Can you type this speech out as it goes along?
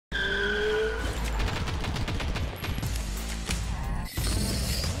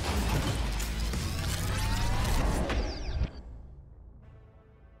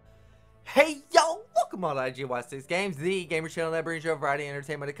Hey yo, welcome on to IGY6 Games, the gamer channel that brings you a variety of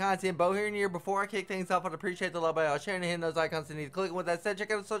entertainment and content. Bo here and here. Before I kick things off, I'd appreciate the love by y'all sharing and hitting those icons and need to click. And with that said, check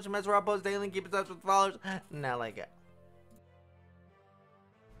out the social media where I post daily and keep in touch with followers. Now let go.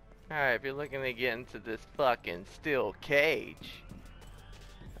 Alright, if you're looking to get into this fucking steel cage.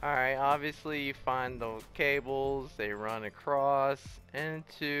 Alright, obviously you find the cables, they run across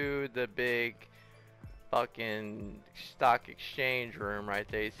into the big fucking stock exchange room right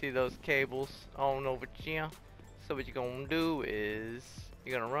there. You see those cables on over here? So what you're gonna do is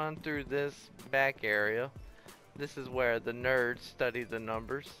you're gonna run through this back area. This is where the nerds study the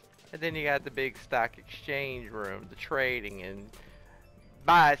numbers. And then you got the big stock exchange room, the trading and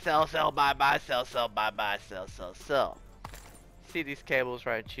buy, sell, buy, sell, buy, sell. See these cables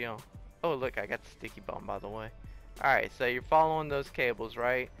right here? Oh look, I got the sticky bomb by the way. Alright, so you're following those cables,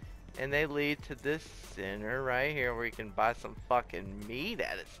 right? And they lead to this center right here where you can buy some fucking meat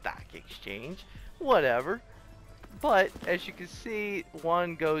at a stock exchange. Whatever. But as you can see,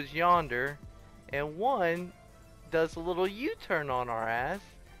 one goes yonder and one does a little U-turn on our ass,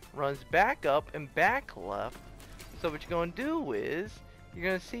 runs back up and back left. So what you're going to do is you're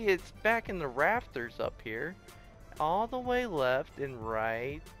going to see it's back in the rafters up here, all the way left and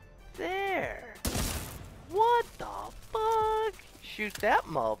right there. What the fuck? Shoot that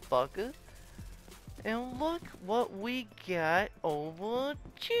motherfucker. And look what we got over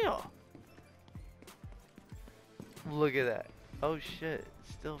here. Look at that. Oh shit.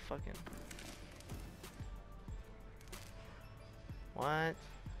 It's still fucking. What?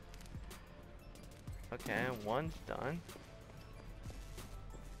 Okay, one's done.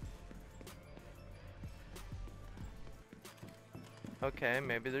 Okay,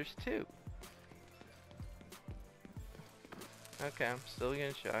 maybe there's two. Okay, I'm still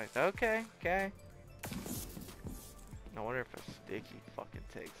getting shocked. Okay. I wonder if a sticky fucking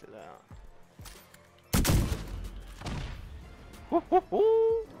takes it out.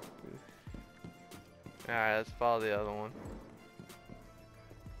 Alright, let's follow the other one.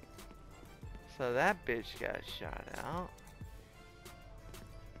 So that bitch got shot out.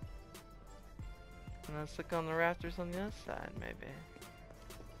 And let's look on the rafters on the other side, maybe.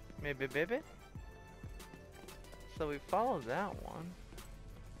 Maybe. So we followed that one.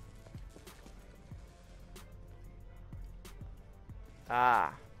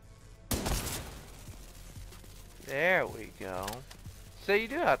 Ah. There we go. So you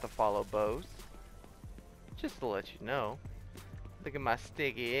do have to follow both. Just to let you know. Look at my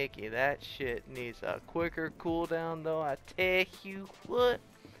sticky icky. That shit needs a quicker cooldown though. I tell you what.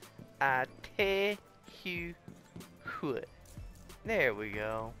 There we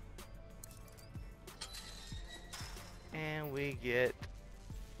go. And we get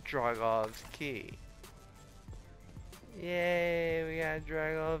DRAGOV'S key. Yay, we got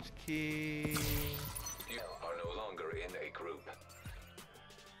DRAGOV'S key. You are no longer in a group.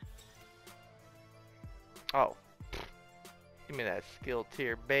 Oh. Give me that skill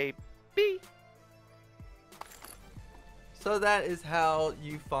tier, baby. So that is how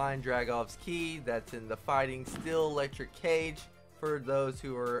you find DRAGOV'S key. That's in the fighting steel electric cage for those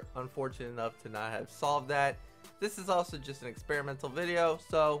who are unfortunate enough to not have solved that. This is also just an experimental video,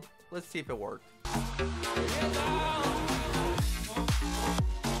 so let's see if it worked.